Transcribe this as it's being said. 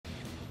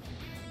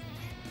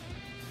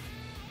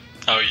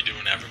How are you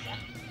doing, everyone?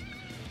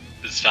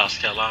 This is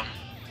Faust,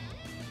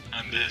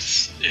 and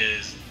this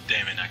is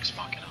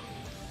DaemonXMachina.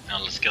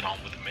 Now let's get on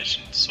with the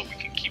mission so we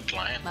can keep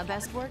playing. My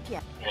best work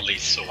yet. Or at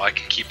least so I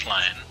can keep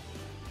playing.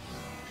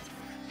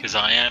 Because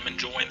I am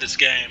enjoying this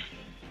game.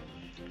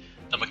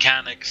 The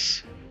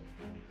mechanics,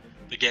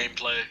 the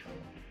gameplay,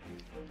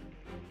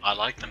 I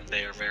like them.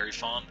 They are very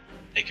fun.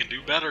 They can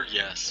do better,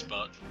 yes,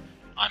 but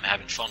I'm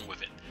having fun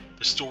with it.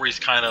 The story's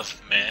kind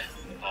of meh,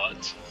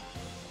 but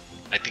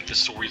I think the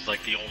story's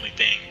like the only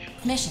thing.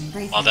 Mission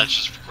briefing. While that's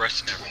just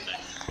progressing everything.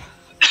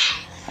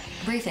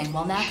 Briefing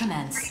will now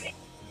commence.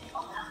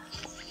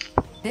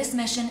 This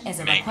mission is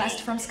a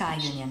request from Sky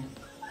Union.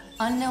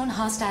 Unknown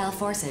hostile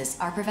forces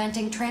are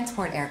preventing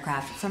transport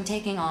aircraft from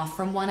taking off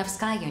from one of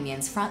Sky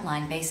Union's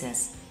frontline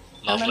bases.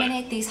 Lovely.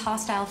 Eliminate these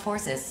hostile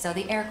forces so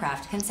the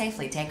aircraft can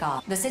safely take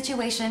off. The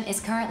situation is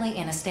currently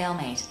in a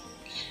stalemate.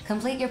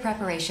 Complete your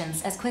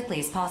preparations as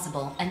quickly as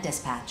possible and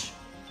dispatch.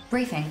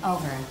 Briefing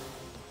over.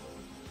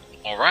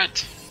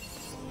 Alright.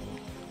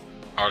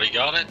 Already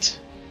got it.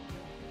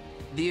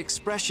 The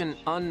expression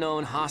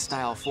unknown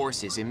hostile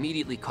forces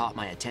immediately caught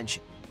my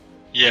attention.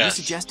 Yes. Are you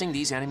suggesting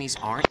these enemies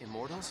aren't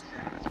immortals?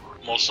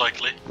 Most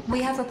likely.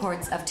 We have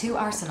reports of 2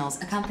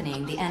 arsenals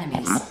accompanying the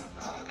enemies.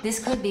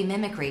 This could be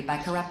mimicry by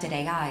corrupted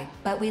AI,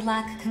 but we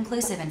lack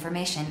conclusive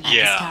information at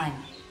this time.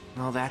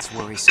 Well, that's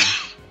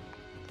worrisome.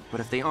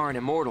 But if they aren't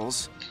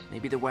immortals,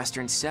 maybe the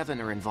Western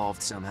Seven are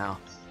involved somehow.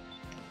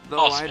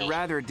 Though Possible. I'd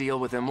rather deal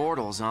with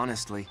immortals,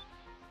 honestly.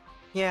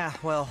 Yeah,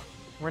 well,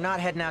 we're not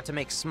heading out to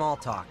make small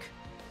talk.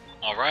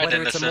 Alright, Whether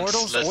in a it's sense,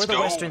 immortals let's or the go.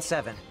 Western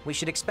Seven, we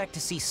should expect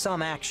to see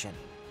some action.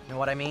 Know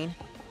what I mean?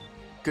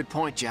 Good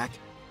point, Jack.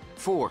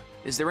 4.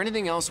 Is there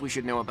anything else we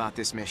should know about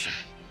this mission?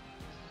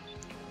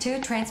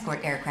 2 transport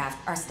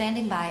aircraft are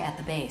standing by at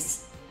the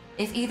base.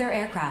 If either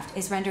aircraft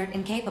is rendered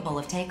incapable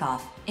of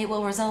takeoff, it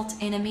will result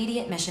in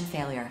immediate mission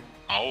failure.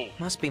 Oh,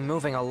 Must be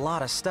moving a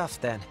lot of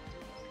stuff then.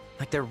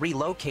 Like they're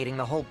relocating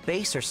the whole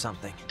base or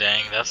something.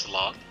 dang, that's a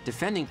lot.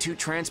 Defending 2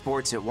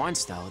 transports at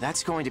once, though,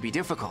 that's going to be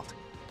difficult.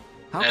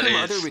 How That come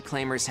is. other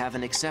reclaimers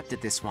haven't accepted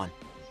this one?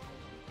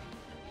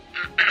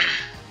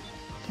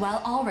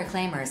 While all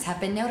reclaimers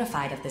have been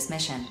notified of this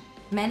mission,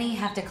 many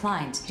have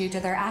declined due to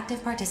their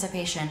active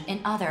participation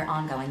in other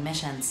ongoing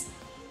missions.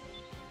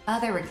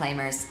 Other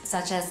reclaimers,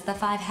 such as the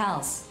 5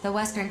 Hells, the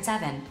Western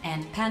Seven,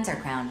 and Panzer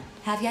Crown,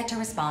 have yet to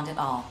respond at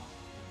all.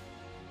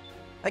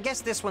 I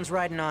guess this one's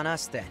riding on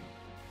us then.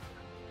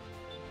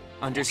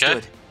 Understood.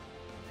 Okay.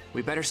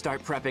 We better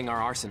start prepping our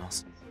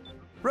arsenals.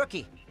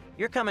 Rookie,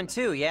 you're coming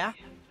too, yeah?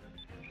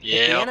 Yeah,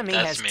 If the enemy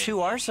that's has me.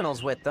 2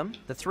 arsenals with them,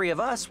 the 3 of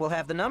us will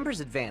have the numbers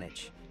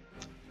advantage.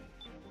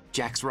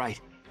 Jack's right.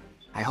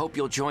 I hope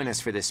you'll join us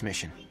for this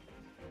mission.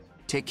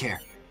 Take care.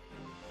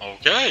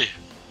 Okay.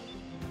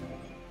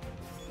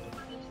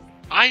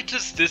 I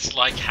just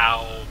dislike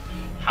how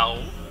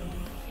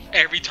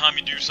every time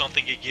you do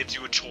something it gives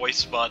you a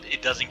choice, but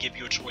it doesn't give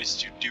you a choice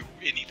to do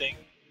anything.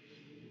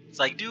 It's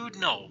like, dude,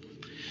 no.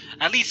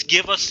 At least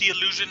give us the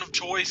illusion of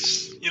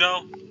choice, you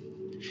know?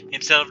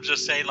 Instead of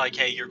just saying like,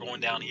 hey, you're going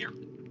down here.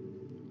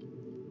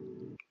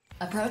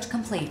 Approach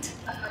complete.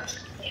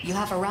 You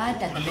have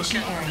arrived at the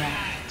mission area.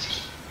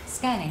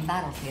 Scanning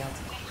battlefield.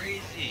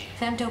 Crazy.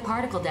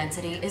 Femtoparticle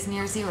density is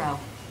near 0.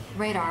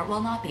 Radar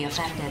will not be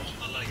affected.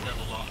 I like that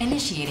a lot.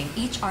 Initiating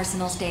each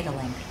arsenal's data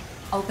link.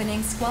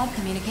 Opening squad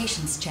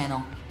communications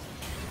channel.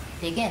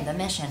 Begin the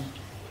mission.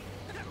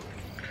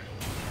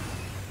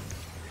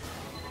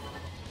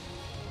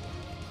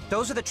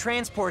 Those are the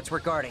transports we're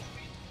guarding.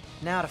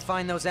 Now to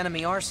find those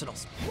enemy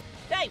arsenals.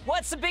 Hey,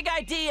 what's the big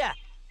idea?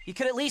 You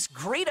could at least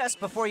greet us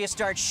before you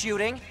start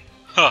shooting.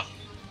 Huh.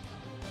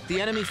 The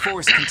enemy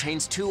force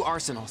contains 2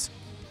 arsenals.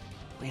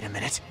 Wait a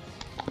minute.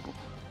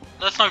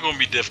 That's not going to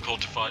be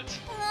difficult to fight.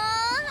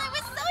 I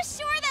was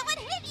so sure that would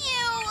hit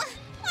you.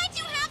 Why'd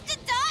you have to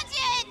dodge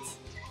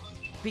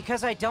it?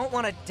 Because I don't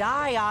want to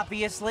die,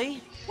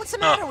 obviously. What's the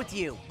matter with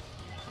you?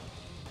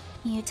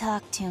 You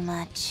talk too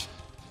much.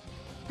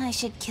 I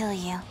should kill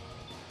you.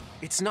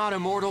 It's not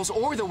immortals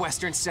or the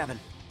Western Seven.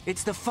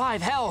 It's the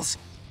 5 Hells.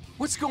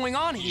 What's going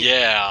on here?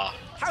 Yeah.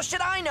 How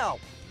should I know?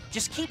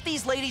 Just keep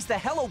these ladies the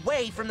hell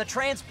away from the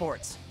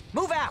transports.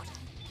 Move out.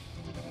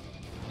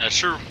 That's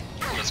true.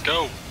 Let's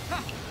go.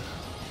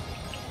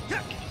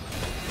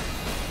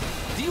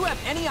 Do you have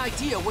any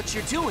idea what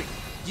you're doing?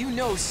 You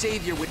know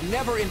Savior would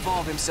never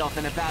involve himself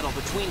in a battle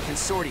between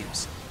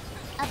consortiums.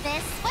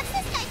 Abyss, what's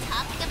this guy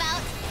talking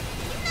about?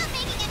 He's not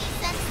making any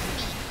sense to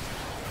me.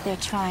 They're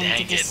trying Dang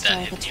to it, destroy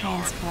that the hit me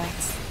hard.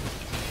 transports.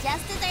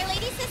 Just as our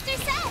lady sister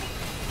said.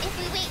 If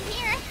we wait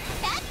here,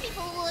 bad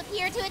people will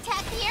appear to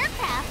attack the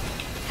aircraft.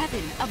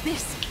 Heaven,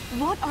 Abyss,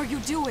 what are you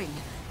doing?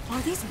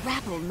 Are these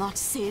rabble not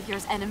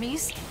Savior's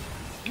enemies?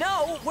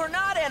 No, we're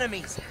not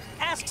enemies.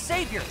 Ask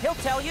Savior, he'll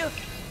tell you.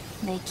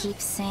 They keep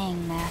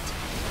saying that.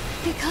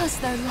 Because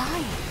they're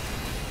lying.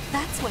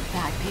 That's what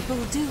bad people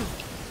do.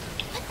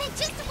 But they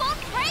just won't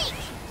break.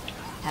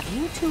 Have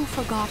you two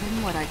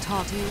forgotten what I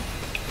taught you?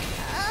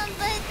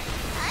 But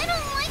I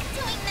don't like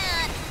doing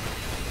that.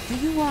 Do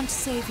you want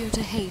Savior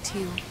to hate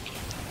you?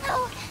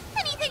 No,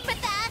 I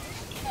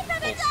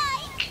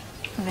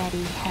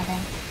Ready, Heaven?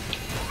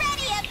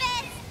 Ready,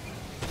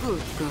 Abyss!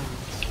 Good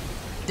girls.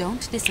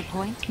 Don't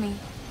disappoint me.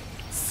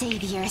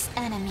 Savior's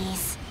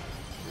enemies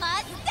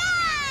must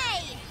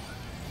die!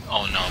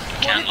 Oh no, we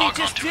What can't did they lock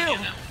just onto any do?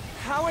 of them.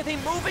 How are they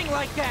moving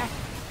like that?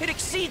 It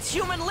exceeds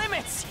human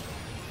limits!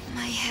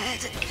 My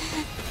head.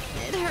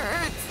 It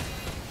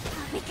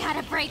hurts. We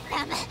gotta break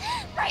them.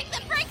 Break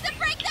them, break them,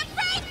 break them,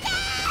 break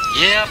them!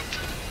 Yep.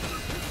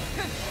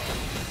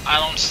 I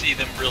don't see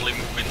them really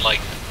moving like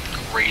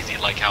crazy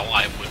like how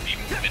I would be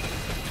moving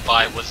if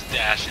I was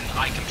dashing.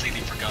 I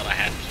completely forgot I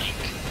had Link.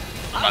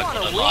 I'm not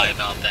gonna lie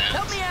about that.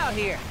 Help me out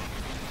here!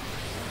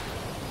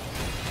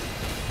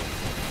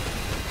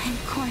 I'm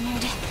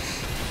cornered.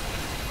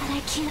 But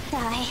I can't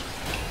die.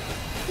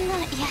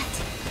 Not yet.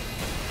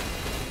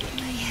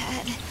 My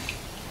head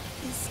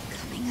is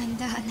coming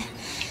undone.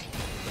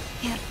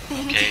 Can't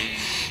think. Okay,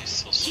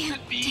 so Can't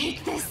Snoopy.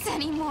 take this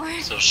anymore.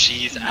 So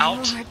she's My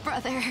out. Lord,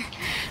 brother.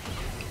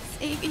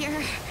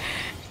 Savior.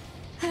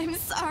 I'm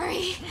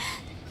sorry.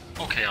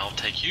 Okay, I'll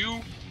take you.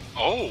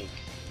 Oh,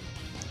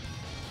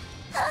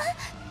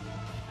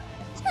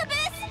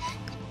 Abyss!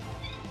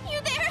 You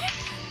there?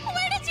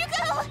 Where did you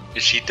go?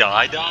 did she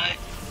die?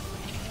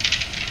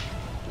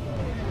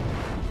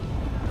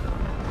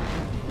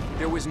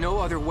 There was no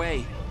other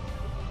way.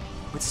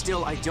 But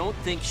still, I don't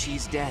think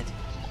she's dead.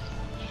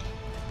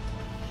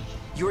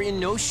 You're in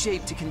no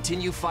shape to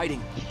continue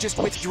fighting. Just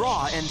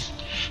withdraw and...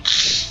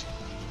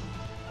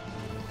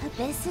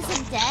 Abyss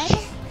isn't dead?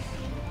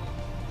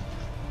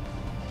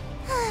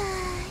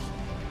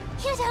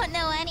 You don't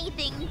know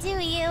anything, do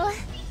you?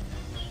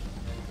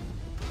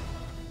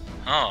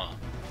 Huh.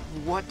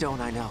 What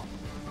don't I know?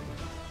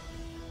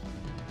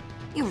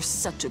 You're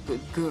such a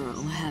good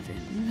girl,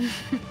 Heaven.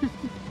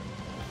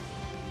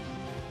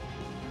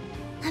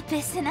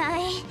 Abyss and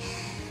I,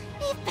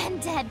 we've been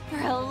dead for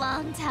a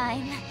long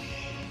time.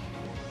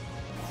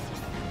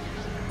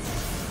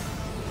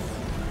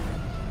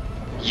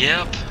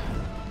 Yep.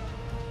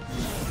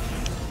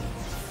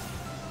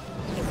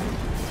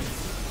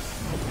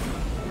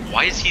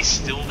 Why is he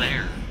still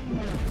there?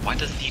 Why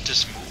doesn't he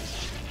just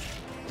move?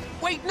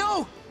 Wait,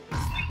 no!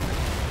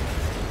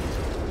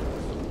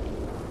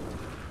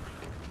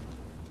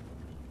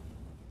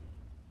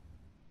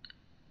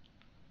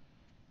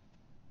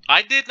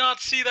 I did not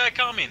see that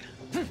coming.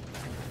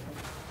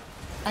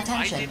 I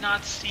Attention. did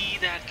not see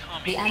that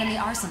coming. The enemy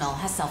arsenal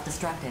has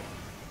self-destructed.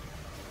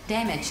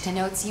 Damage to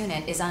Note's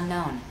unit is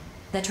unknown.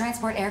 The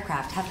transport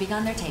aircraft have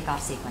begun their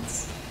takeoff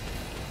sequence.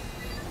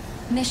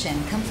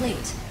 Mission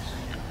complete.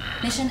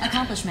 Mission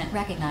accomplishment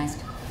recognized.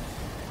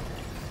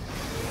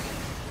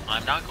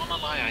 I'm not gonna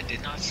lie, I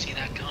did not see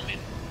that coming.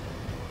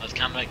 I was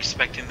kind of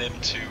expecting them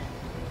to,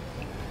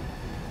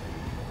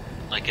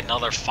 like,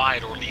 another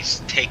fight, or at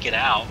least take it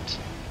out.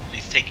 At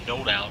least take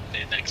Note out,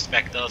 and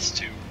expect us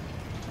to.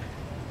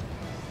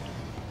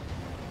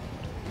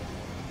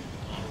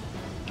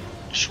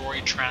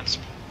 Destroy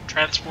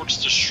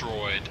transports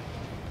destroyed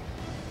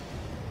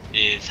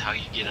is how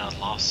you get a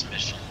lost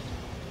mission.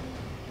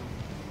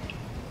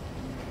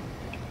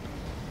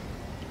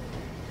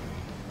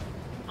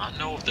 I don't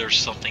know if there's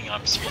something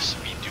I'm supposed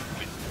to be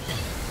doing,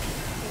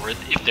 or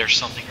if there's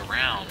something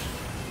around.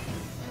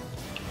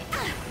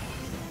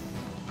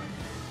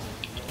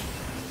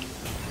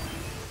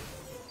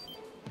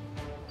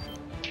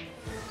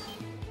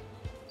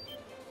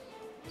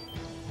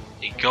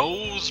 It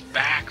goes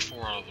back for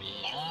a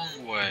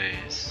long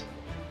ways.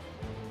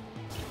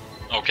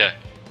 Okay.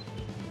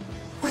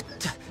 What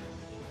the?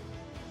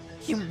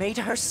 You made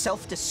her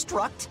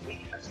self-destruct?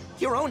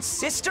 Your own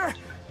sister?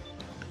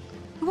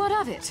 What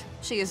of it?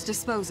 She is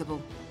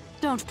disposable.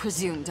 Don't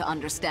presume to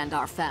understand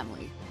our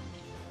family.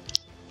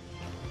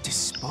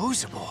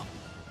 Disposable?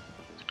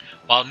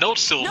 While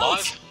Note's still alive.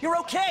 Note, you're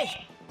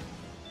okay!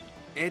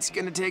 It's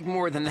gonna take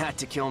more than that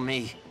to kill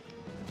me.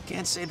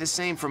 Can't say the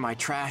same for my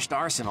trashed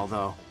arsenal,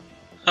 though.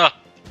 Huh.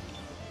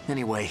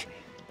 Anyway,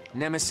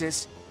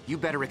 Nemesis, you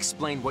better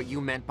explain what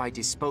you meant by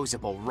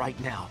disposable right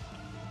now.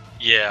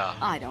 Yeah.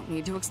 I don't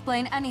need to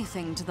explain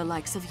anything to the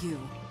likes of you.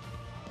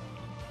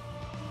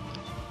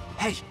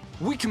 Hey,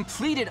 we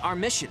completed our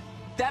mission.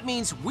 That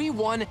means we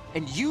won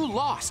and you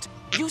lost.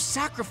 You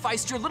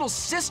sacrificed your little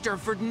sister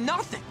for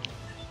nothing.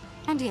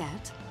 And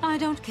yet, I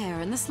don't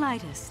care in the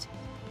slightest.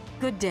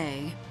 Good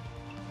day.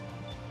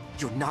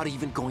 You're not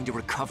even going to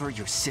recover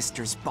your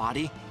sister's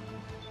body?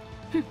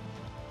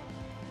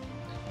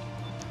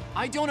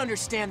 I don't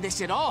understand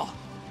this at all.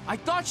 I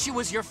thought she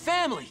was your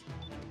family.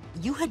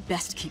 You had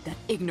best keep that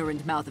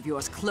ignorant mouth of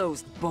yours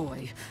closed,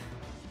 boy.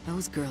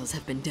 Those girls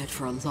have been dead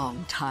for a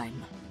long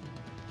time.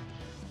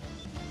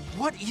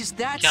 What is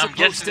that Yeah, I'm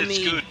supposed to guessing it's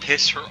mean? good.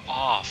 Piss her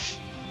off.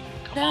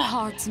 Come Their on.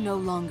 hearts no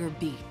longer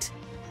beat.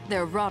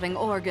 Their rotting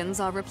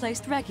organs are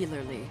replaced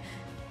regularly,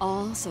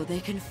 all so they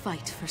can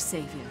fight for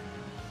Savior.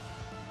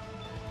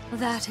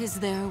 That is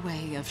their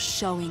way of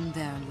showing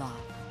their love.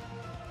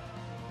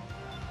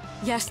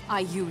 Yes, I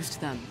used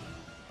them,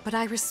 but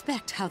I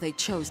respect how they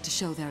chose to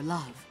show their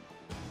love.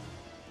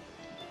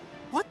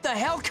 What the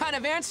hell kind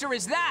of answer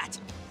is that?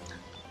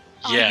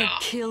 I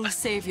would kill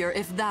Savior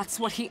if that's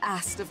what he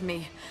asked of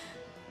me.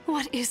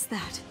 What is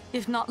that,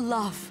 if not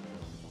love?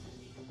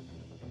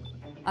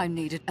 I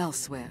need it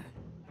elsewhere.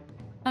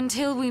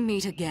 Until we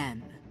meet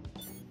again.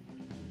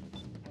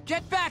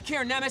 Get back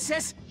here,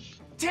 Nemesis!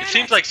 Damn It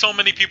seems like so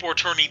many people are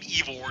turning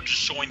evil or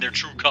just showing their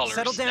true colors.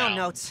 Settle down,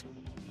 now. Notes.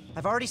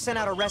 I've already sent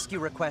out a rescue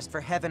request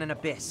for Heaven and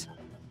Abyss.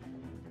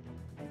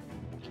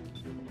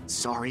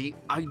 Sorry,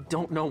 I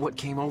don't know what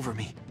came over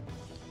me.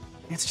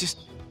 It's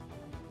just...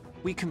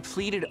 we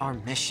completed our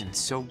mission,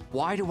 so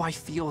why do I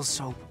feel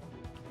so...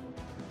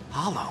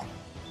 hollow?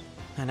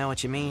 I know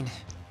what you mean.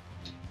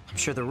 I'm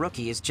sure the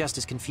rookie is just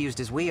as confused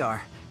as we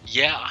are.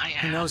 Yeah, I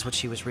am. Who knows what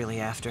she was really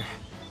after?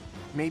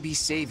 Maybe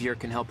Savior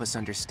can help us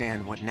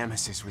understand what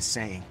Nemesis was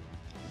saying.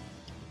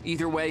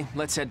 Either way,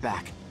 let's head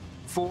back.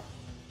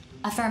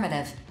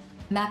 Affirmative.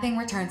 Mapping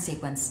return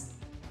sequence.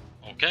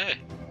 Okay.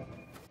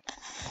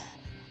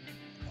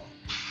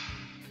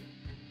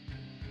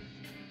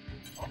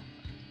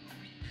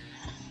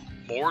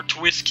 More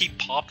twists keep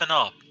popping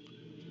up.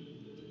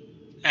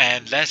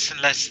 And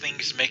less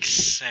things make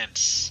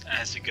sense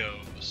as it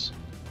goes.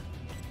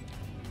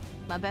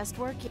 My best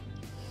work.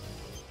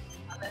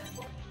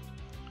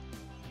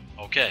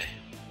 Okay.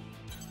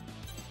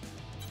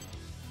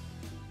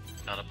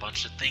 Got a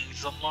bunch of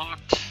things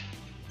unlocked.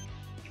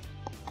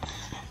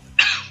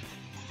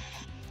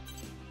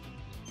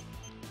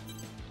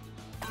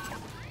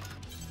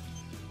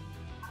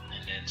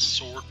 And then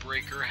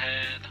Swordbreaker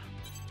head.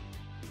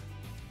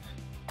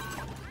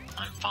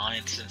 I'm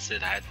fine since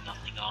it had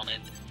nothing on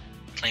it.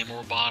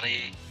 Claymore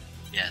body.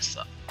 Yes,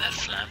 that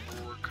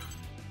Flamborg.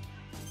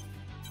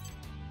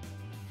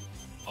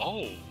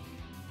 Oh.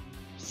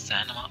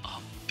 Sanima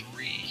up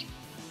 3.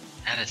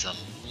 That is a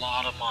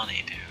lot of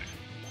money, dude.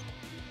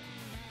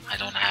 I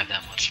don't have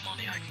that much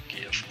money I can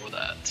give for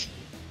that.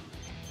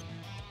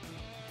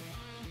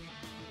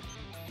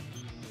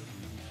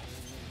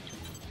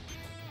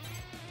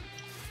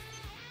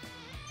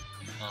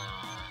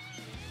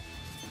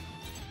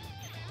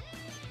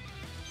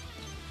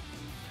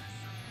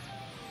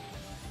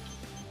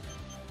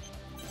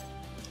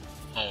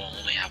 Oh, I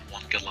only have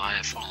one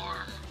Goliath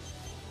arm.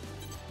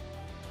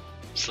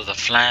 So the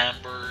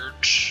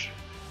Flamberg.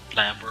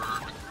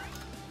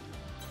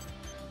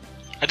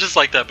 I just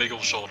like that big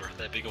old shoulder.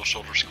 That big old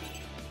shoulder's cool.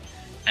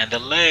 And the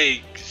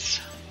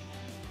legs.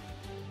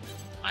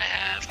 I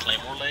have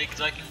Claymore legs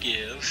I can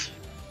give.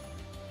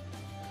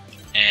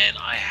 And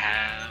I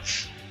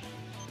have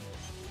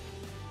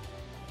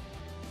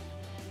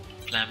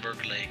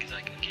Flamberg legs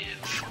I can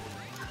give.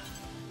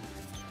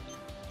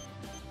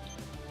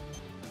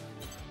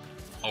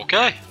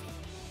 Okay.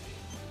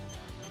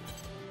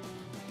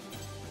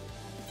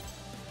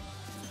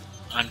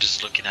 I'm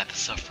just looking at the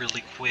stuff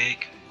really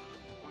quick.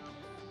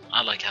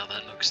 I like how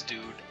that looks,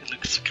 dude. It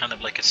looks kind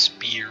of like a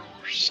spear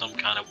or some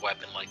kind of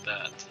weapon like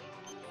that.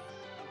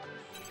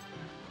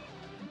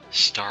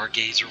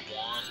 Stargazer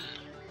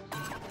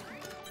 1.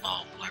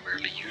 Oh, I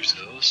rarely use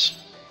those.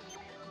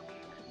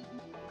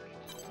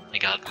 I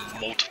got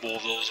multiple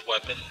of those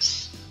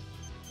weapons.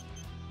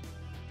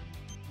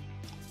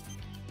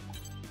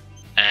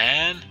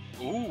 And,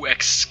 ooh,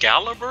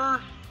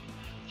 Excalibur?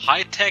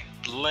 High-tech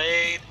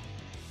blade.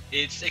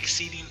 Its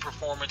exceeding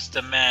performance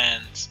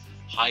demands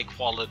high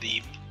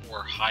quality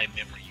or high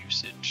memory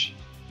usage.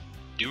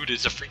 Dude,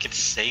 it's a freaking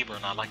saber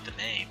and I like the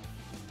name.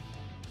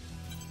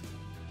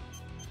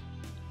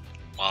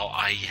 Well,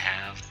 I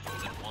have more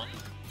than one.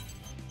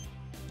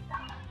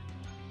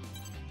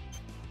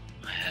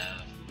 I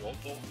have... Whoa,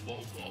 whoa, whoa,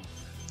 whoa.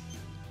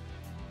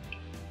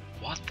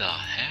 What the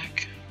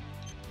heck?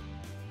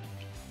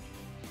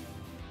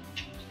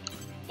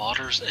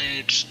 Water's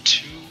Edge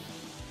 2.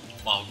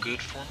 Well, good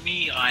for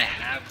me, I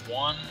have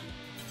one.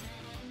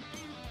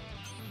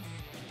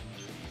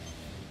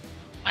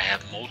 I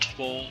have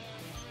multiple.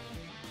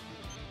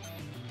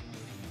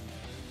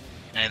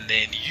 And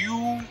then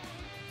you.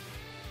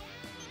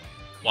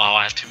 Wow,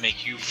 I have to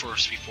make you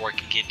first before I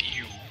can get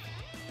you.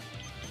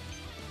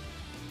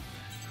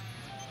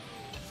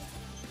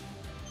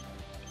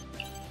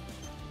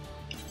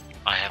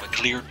 I have a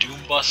clear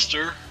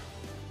Doombuster.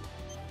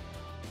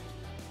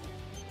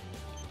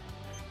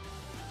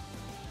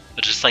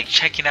 But just like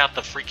checking out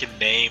the freaking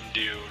name,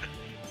 dude.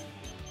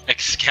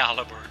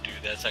 Excalibur, dude,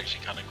 that's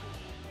actually kind of cool.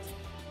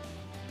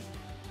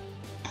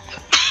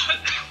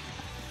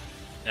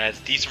 That's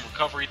decent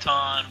recovery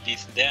time,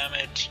 decent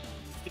damage.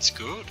 It's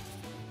good.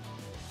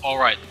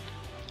 Alright,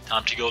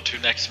 time to go to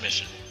next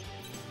mission.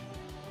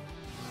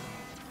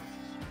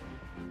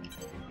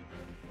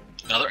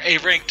 Another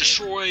A-rank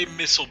destroy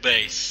missile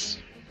base.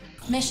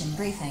 Mission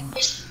briefing.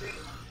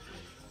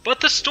 But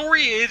the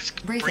story is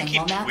Briefing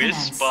bringing will now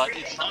twists, commence. but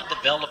it's not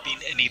developing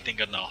anything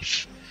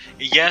enough.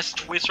 Yes,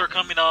 twists are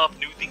coming up,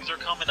 new things are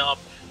coming up,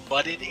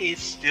 but it is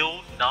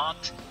still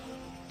not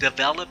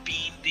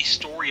developing the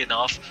story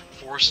enough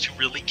for us to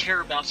really care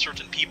about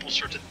certain people,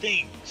 certain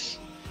things.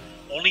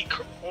 Only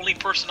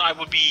person I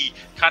would be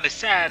kind of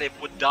sad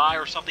if would die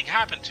or something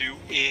happen to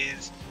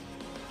is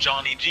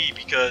Johnny G,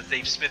 because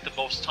they've spent the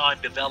most time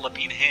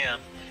developing him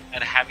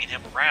and having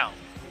him around.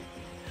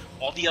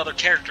 All the other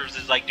characters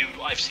is like, dude,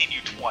 I've seen you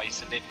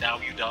twice, and then now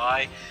you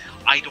die.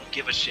 I don't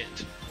give a shit.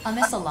 A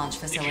missile launch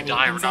facility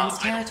die or in not,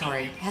 Zen's I don't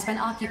territory has been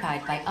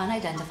occupied by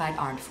unidentified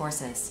armed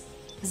forces.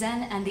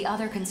 Zen and the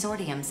other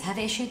consortiums have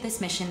issued this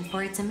mission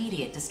for its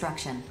immediate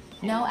destruction.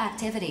 No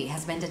activity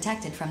has been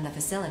detected from the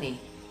facility,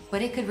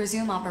 but it could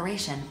resume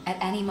operation at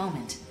any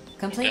moment.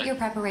 Complete Okay. your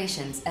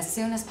preparations as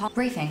soon as possible.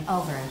 Briefing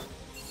over.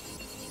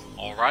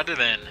 Alrighty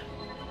then.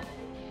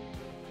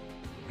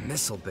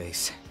 Missile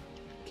base.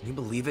 Can you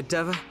believe it,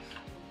 Deva?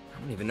 I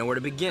don't even know where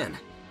to begin.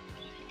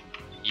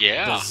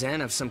 Yeah. Does Zen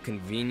have some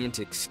convenient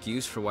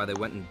excuse for why they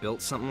went and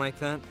built something like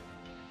that?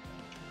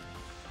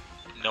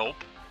 Nope.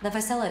 The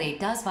facility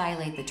does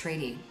violate the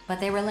treaty, but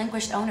they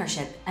relinquished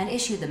ownership and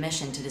issued the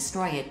mission to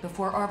destroy it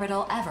before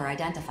Orbital ever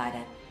identified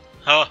it.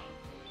 Huh.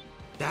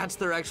 That's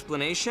their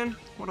explanation?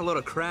 What a load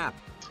of crap.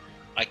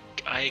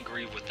 I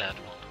agree with that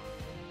one.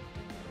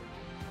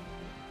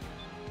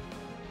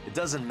 It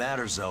doesn't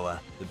matter, Zoa.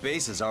 The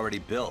base is already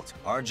built.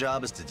 Our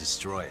job is to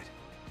destroy it.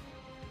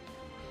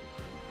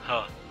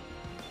 Huh.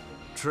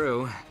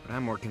 True, but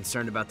I'm more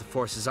concerned about the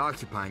forces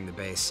occupying the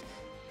base.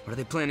 What are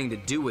they planning to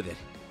do with it?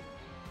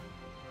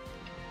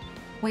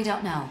 We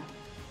don't know.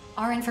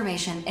 Our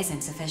information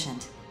isn't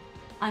sufficient.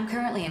 I'm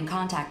currently in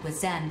contact with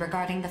Zen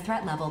regarding the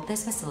threat level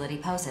this facility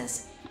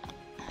poses.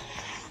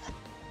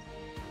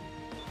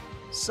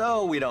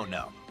 So we don't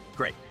know.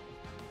 Great.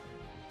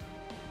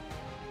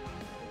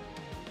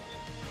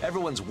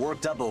 Everyone's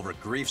worked up over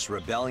Grief's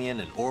rebellion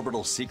and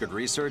Orbital's secret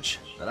research,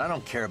 but I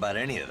don't care about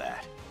any of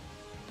that.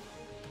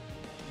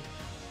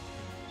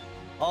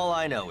 All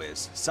I know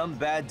is, some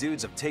bad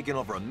dudes have taken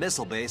over a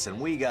missile base and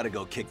we gotta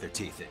go kick their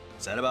teeth in.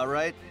 Is that about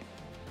right?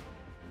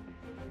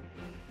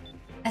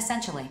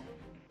 Essentially.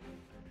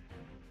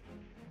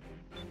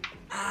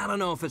 I don't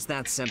know if it's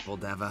that simple,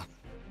 Deva.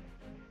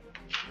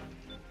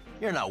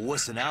 You're not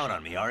wussing out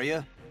on me, are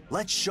you?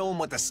 Let's show them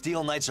what the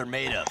Steel Knights are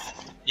made of.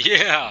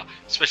 Yeah,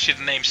 especially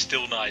the name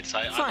Steel Knights.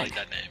 I Fine. like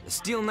that name. The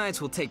Steel Knights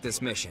will take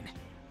this mission.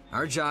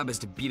 Our job is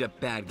to beat up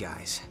bad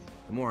guys.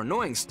 The more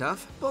annoying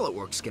stuff,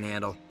 Bulletworks can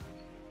handle.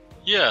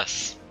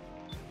 Yes.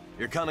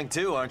 You're coming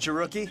too, aren't you,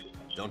 Rookie?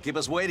 Don't keep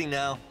us waiting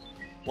now.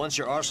 Once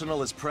your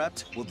arsenal is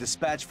prepped, we'll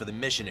dispatch for the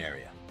mission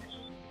area.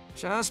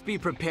 Just be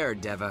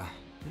prepared, Deva.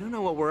 We don't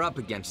know what we're up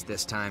against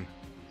this time.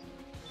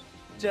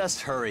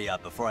 Just hurry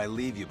up before I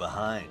leave you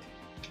behind.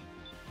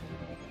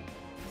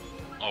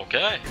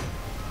 Okay.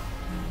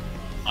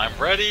 I'm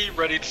ready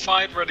to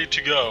fight, ready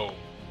to go.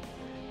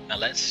 Now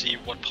let's see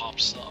what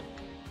pops up.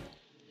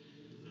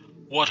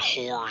 What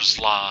horrors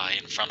lie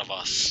in front of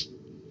us?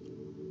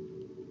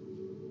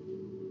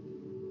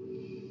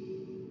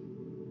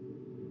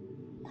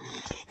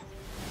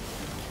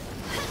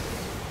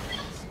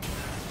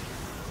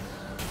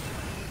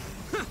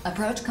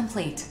 Approach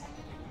complete.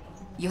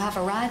 You have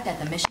arrived at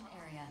the mission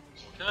area.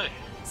 Okay.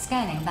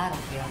 Scanning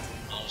battlefield.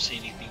 I don't see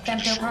anything to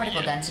destroy Femtoparticle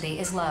yet. density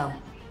is low.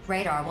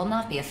 Radar will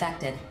not be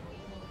affected.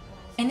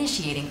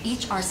 Initiating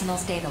each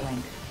arsenal's data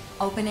link.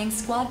 Opening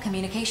squad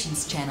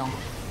communications channel.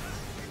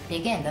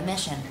 Begin the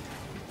mission.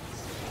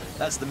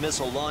 That's the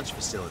missile launch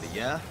facility,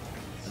 yeah?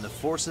 And the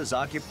forces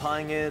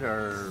occupying it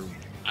are...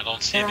 I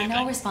don't see There are anything.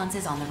 no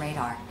responses on the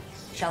radar.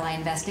 Shall I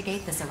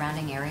investigate the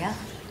surrounding area?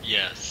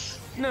 Yes.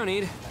 No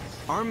need.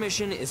 Our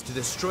mission is to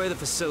destroy the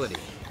facility.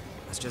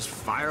 Let's just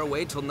fire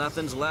away till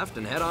nothing's left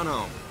and head on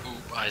home.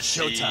 Ooh, I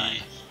see.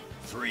 Showtime.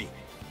 3,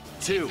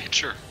 2,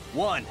 Picture.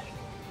 1,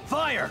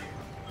 fire!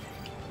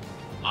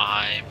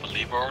 I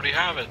believe I already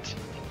have it.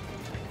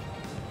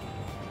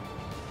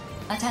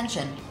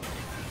 Attention.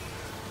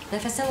 The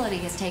facility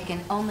has taken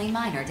only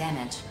minor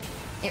damage.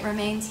 It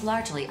remains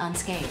largely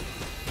unscathed.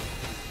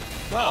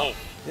 Oh.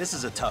 This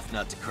is a tough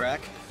nut to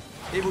crack.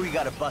 Maybe we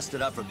gotta bust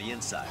it up from the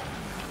inside.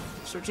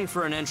 Searching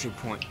for an entry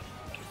point.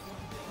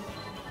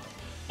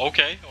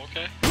 Okay,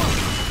 okay.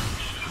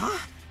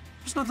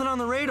 There's nothing on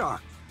the radar.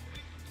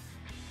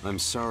 I'm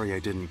sorry I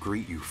didn't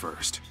greet you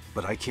first,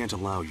 but I can't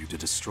allow you to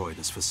destroy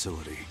this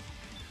facility.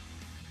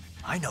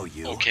 I know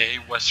you. Okay,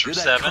 Western You're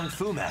that 7. Kung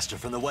Fu master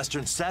from the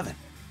Western 7.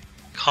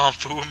 Kung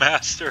Fu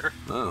Master.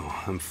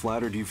 Oh, I'm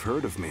flattered you've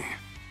heard of me.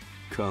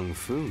 Kung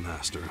Fu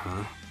Master,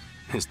 huh?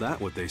 Is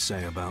that what they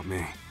say about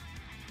me?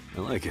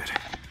 I like it.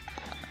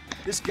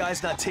 This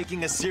guy's not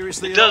taking us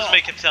seriously It at does all.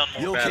 make it sound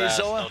more You okay, badass,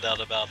 Zoa? no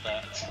doubt about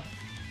that.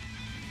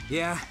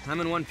 Yeah,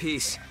 I'm in one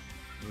piece.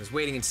 I was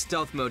waiting in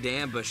stealth mode to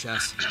ambush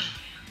us.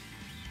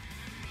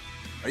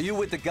 Are you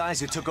with the guys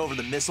who took over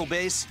the missile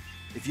base?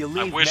 If you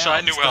I leave wish now,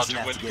 I knew this how doesn't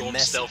to have go get in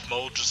messy. stealth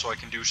mode just so I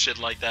can do shit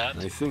like that.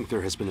 I think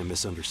there has been a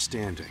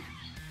misunderstanding.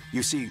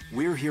 You see,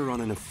 we're here on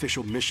an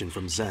official mission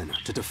from Zen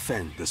to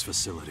defend this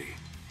facility.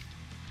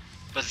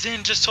 But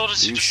Zen just told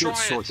us to You destroy should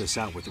sort it. this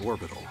out with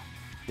Orbital.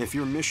 If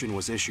your mission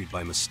was issued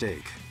by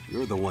mistake,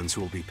 you're the ones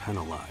who will be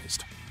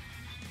penalized.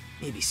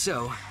 Maybe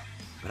so,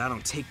 but I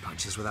don't take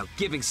punches without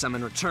giving some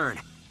in return.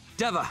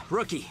 Deva,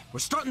 Rookie, we're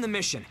starting the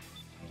mission.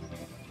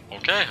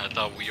 Okay, I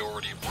thought we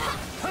already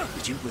were.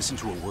 Did you listen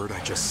to a word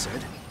I just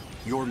said?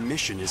 Your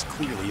mission is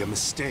clearly a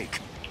mistake.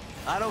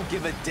 I don't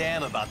give a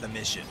damn about the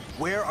mission.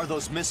 Where are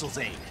those missiles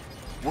aimed?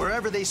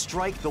 Wherever they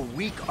strike, the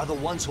weak are the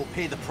ones who'll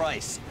pay the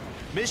price.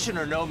 Mission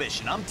or no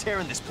mission, I'm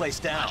tearing this place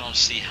down. I don't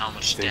see how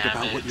much Think damage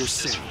about what you're this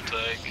saying. will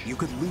take. You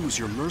could lose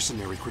your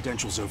mercenary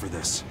credentials over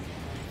this.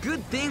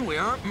 Good thing we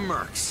aren't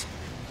mercs.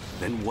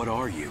 Then what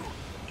are you?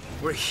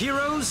 We're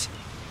heroes?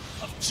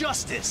 Of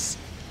justice!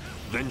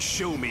 Then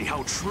show me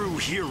how true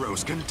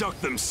heroes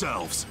conduct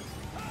themselves.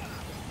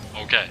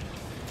 Okay.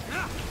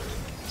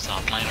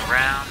 Stop playing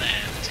around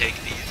and take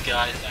these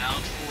guys out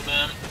for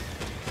them.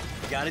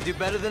 Gotta do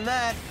better than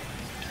that.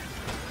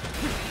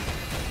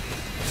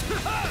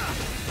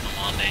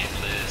 Come on,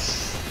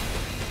 Nameless.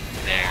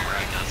 There,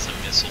 I got some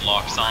missile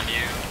locks on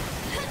you.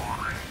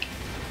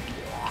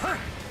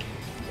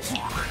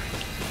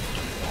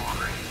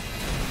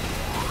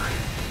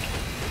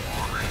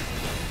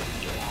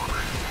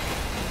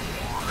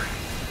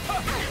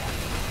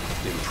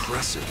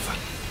 Impressive.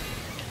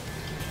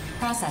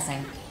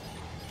 Processing.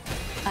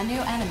 A new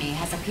enemy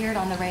has appeared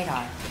on the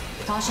radar.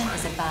 Caution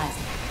is advised.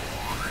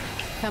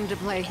 Come to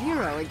play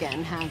hero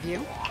again, have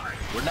you?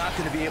 We're not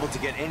gonna be able to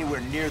get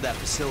anywhere near that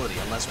facility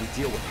unless we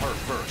deal with her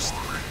first.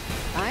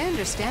 I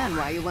understand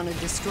why you want to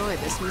destroy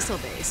this missile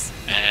base.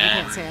 I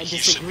And can't say I he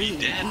should be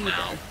disagree dead either.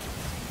 now.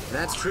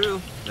 That's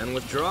true. Then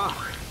withdraw.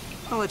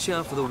 I'll let you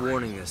out for the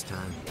warning this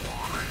time.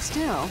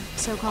 Still,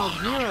 so-called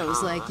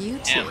heroes like you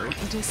two Ever.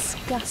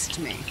 disgust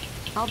me.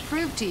 I'll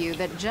prove to you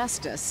that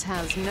justice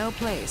has no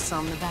place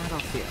on the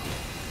battlefield.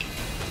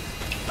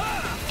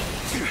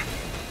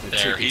 They're There,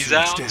 taking he's too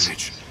much out.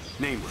 damage.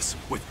 Nameless,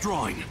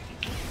 withdrawing.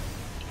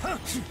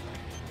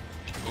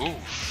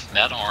 Oof,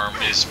 that arm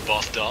is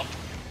buffed up.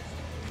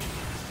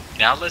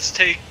 Now let's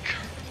take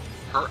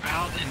her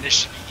out and this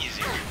should be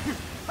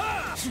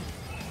easier.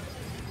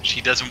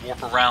 She doesn't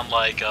warp around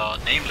like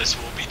Nameless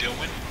will be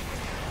doing.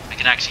 I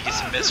can actually get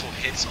some missile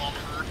hits on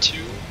her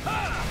too.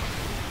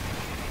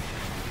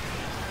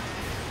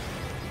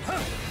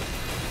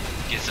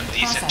 Get some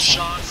decent Processing.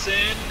 shots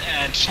in,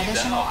 and she's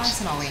Additional out.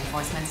 arsenal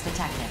reinforcements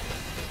detected.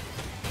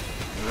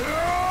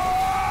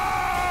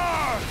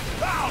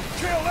 I'll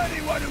kill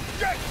anyone who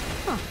gets...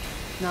 Huh,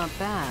 not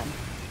bad.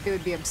 It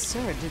would be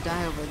absurd to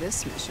die over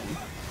this mission.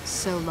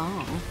 So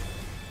long.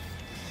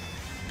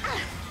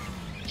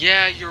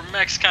 Yeah, your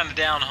mech's kinda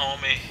down,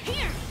 homie.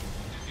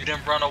 You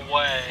didn't run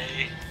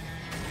away.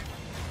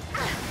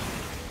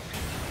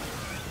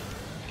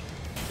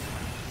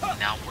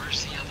 Now,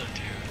 where's the other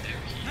dude?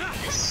 There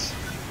he is.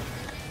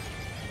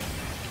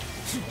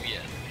 Oh, yeah,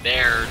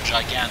 there,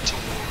 Gigantor.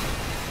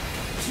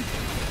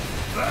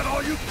 That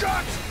all you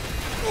got?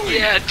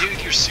 Yeah,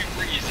 dude, you're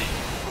super easy.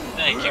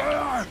 Thank you.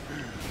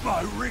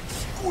 My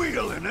rig's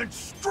squealing and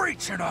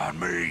screeching on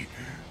me.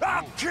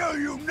 I'll kill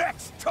you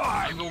next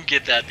I'm time. gonna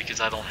get that because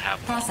I don't have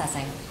one.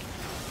 Processing.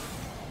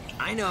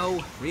 I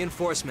know.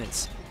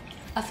 Reinforcements.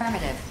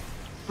 Affirmative.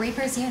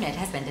 Reaper's unit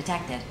has been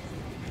detected.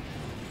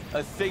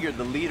 I figured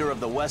the leader of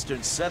the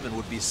Western Seven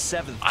would be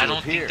seventh to I don't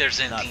appear, think there's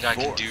not anything I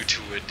can fourth. do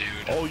to it,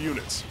 dude. All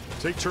units,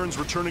 take turns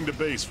returning to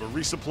base for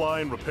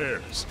resupply and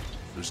repairs.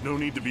 There's no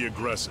need to be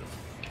aggressive.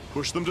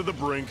 Push them to the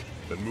brink,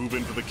 then move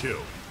in for the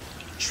kill.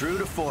 True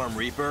to form,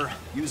 Reaper.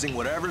 Using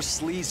whatever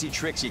sleazy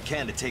tricks you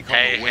can to take home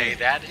Hey, the win. hey,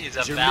 that is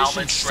a Your valid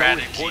mission so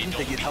strategy. important Don't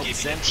that be you'd help giving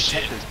Zen him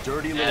protect shit. this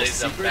dirty That little is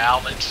a secret?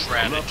 valid I'm not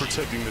strategy.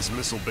 protecting this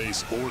missile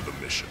base or the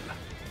mission.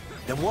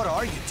 Then what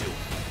are you doing?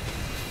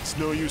 It's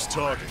no use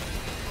talking.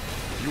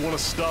 If you want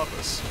to stop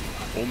us,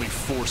 only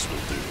force will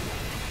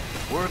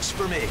do. Works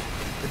for me.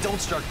 But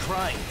don't start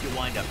crying if you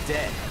wind up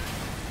dead.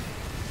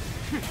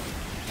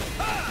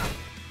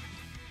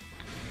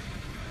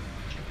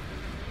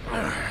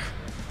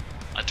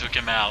 I took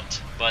him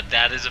out, but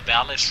that is a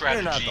valid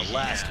strategy. You're not the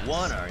last yes.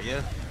 one, are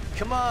you?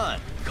 Come on,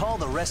 call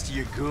the rest of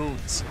your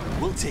goons.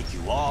 We'll take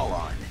you all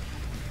on.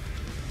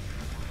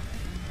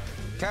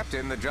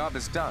 Captain, the job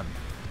is done.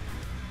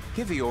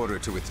 Give the order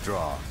to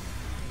withdraw.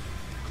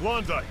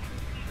 Klondike!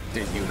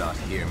 Did you not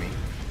hear me?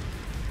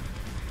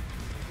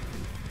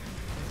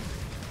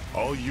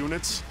 All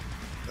units,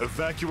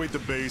 evacuate the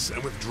base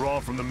and withdraw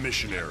from the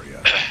mission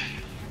area.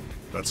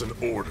 That's an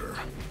order.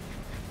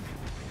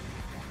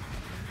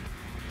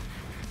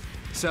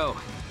 So,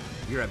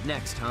 you're up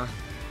next, huh?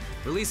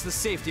 Release the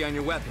safety on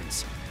your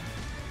weapons.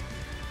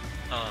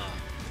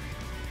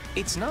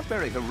 It's not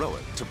very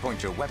heroic to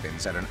point your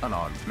weapons at an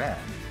unarmed man.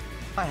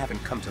 I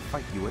haven't come to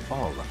fight you at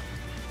all.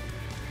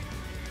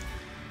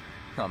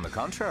 On the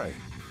contrary,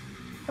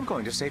 I'm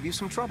going to save you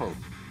some trouble.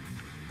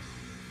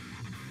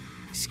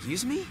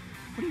 Excuse me?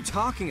 What are you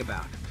talking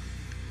about?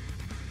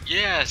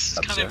 Yes,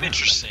 it's kind of Observe.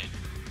 interesting.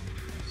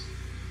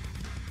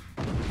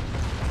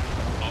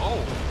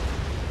 Oh,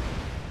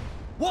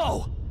 Whoa!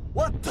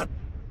 What the?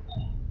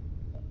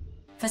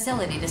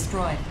 Facility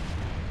destroyed.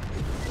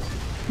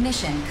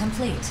 Mission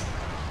complete.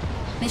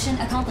 Mission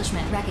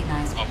accomplishment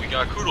recognized. oh, we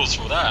got kudos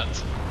for that.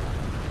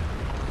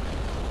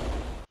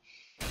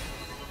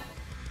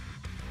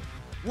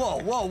 Whoa,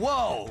 whoa,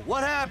 whoa!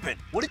 What happened?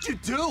 What did you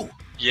do?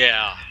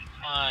 Yeah,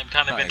 I'm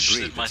kind of I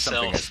interested agree that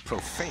something as myself.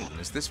 profane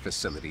as this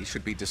facility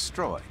should be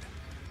destroyed.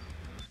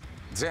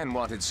 Zen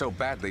wanted so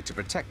badly to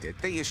protect it,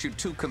 they issued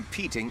 2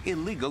 competing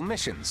illegal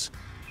missions.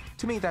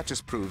 To me, that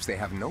just proves they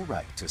have no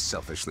right to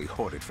selfishly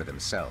hoard it for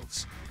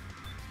themselves.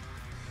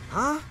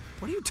 Huh?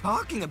 What are you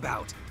talking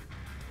about?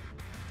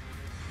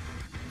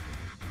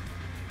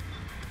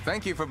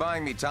 Thank you for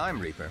buying me time,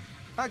 Reaper.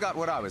 I got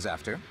what I was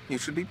after. You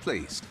should be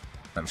pleased.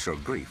 I'm sure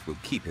Grief will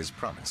keep his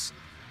promise.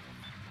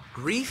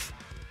 Grief?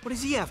 What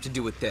does he have to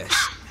do with this?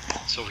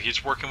 So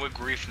he's working with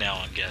Grief now,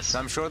 I guess.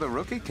 I'm sure the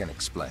rookie can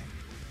explain.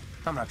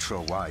 I'm not sure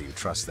why you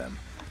trust them,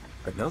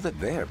 but know that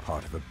they're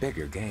part of a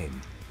bigger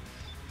game.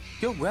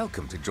 You're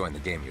welcome to join the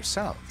game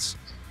yourselves,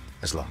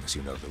 as long as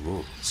you know the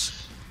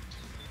rules.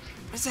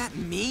 What does that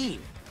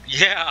mean?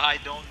 Yeah, I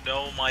don't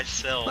know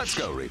myself. Let's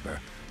go, Reaper.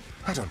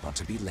 I don't want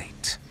to be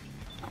late.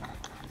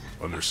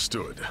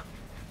 Understood.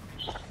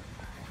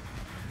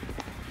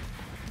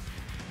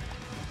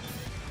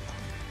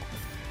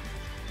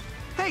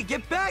 Hey,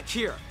 get back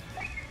here!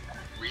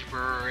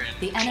 Reaper and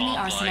The enemy Klondike.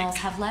 arsenals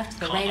have left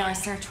the Klondike. radar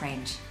search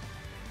range.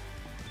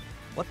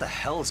 What the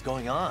hell is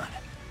going on?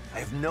 I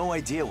have no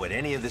idea what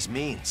any of this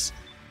means.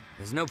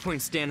 There's no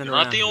point standing You're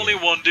around not the only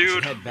here. one, We should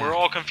dude. head back. We're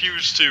all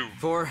confused too.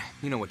 4,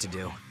 you know what to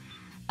do.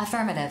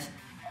 Affirmative.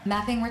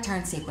 Mapping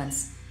return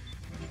sequence.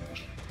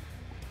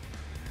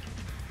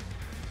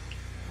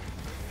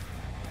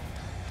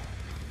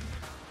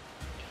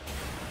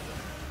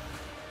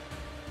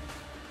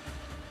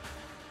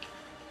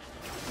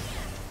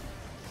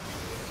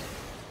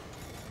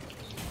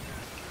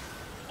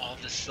 All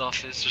this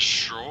stuff is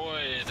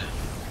destroyed.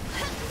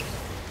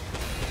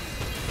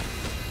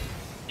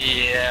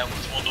 Yeah, it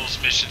was one of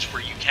those missions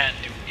where you can't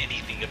do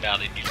anything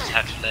about it. You just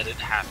have to let it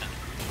happen.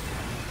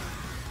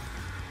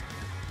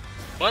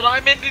 But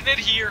I'm ending it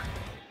here.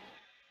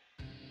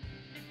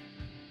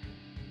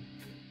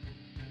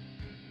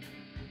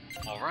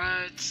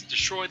 Alright,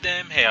 destroyed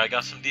them. Hey, I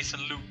got some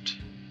decent loot.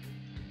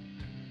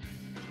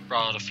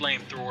 Brought a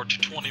flamethrower to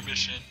 20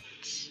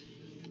 missions.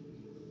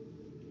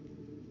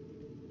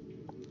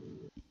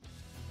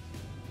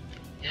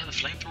 Yeah, the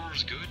flamethrower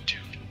is good, dude.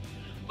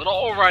 But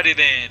alrighty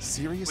then.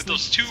 Seriously? With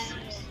those 2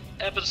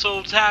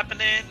 episodes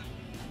happening,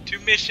 2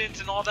 missions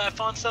and all that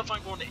fun stuff,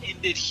 I'm going to end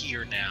it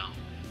here now.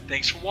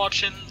 Thanks for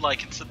watching,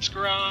 like and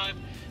subscribe,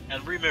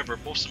 and remember,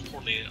 most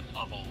importantly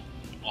of all,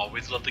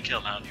 always love the Kill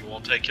Hound. You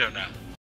all take care now.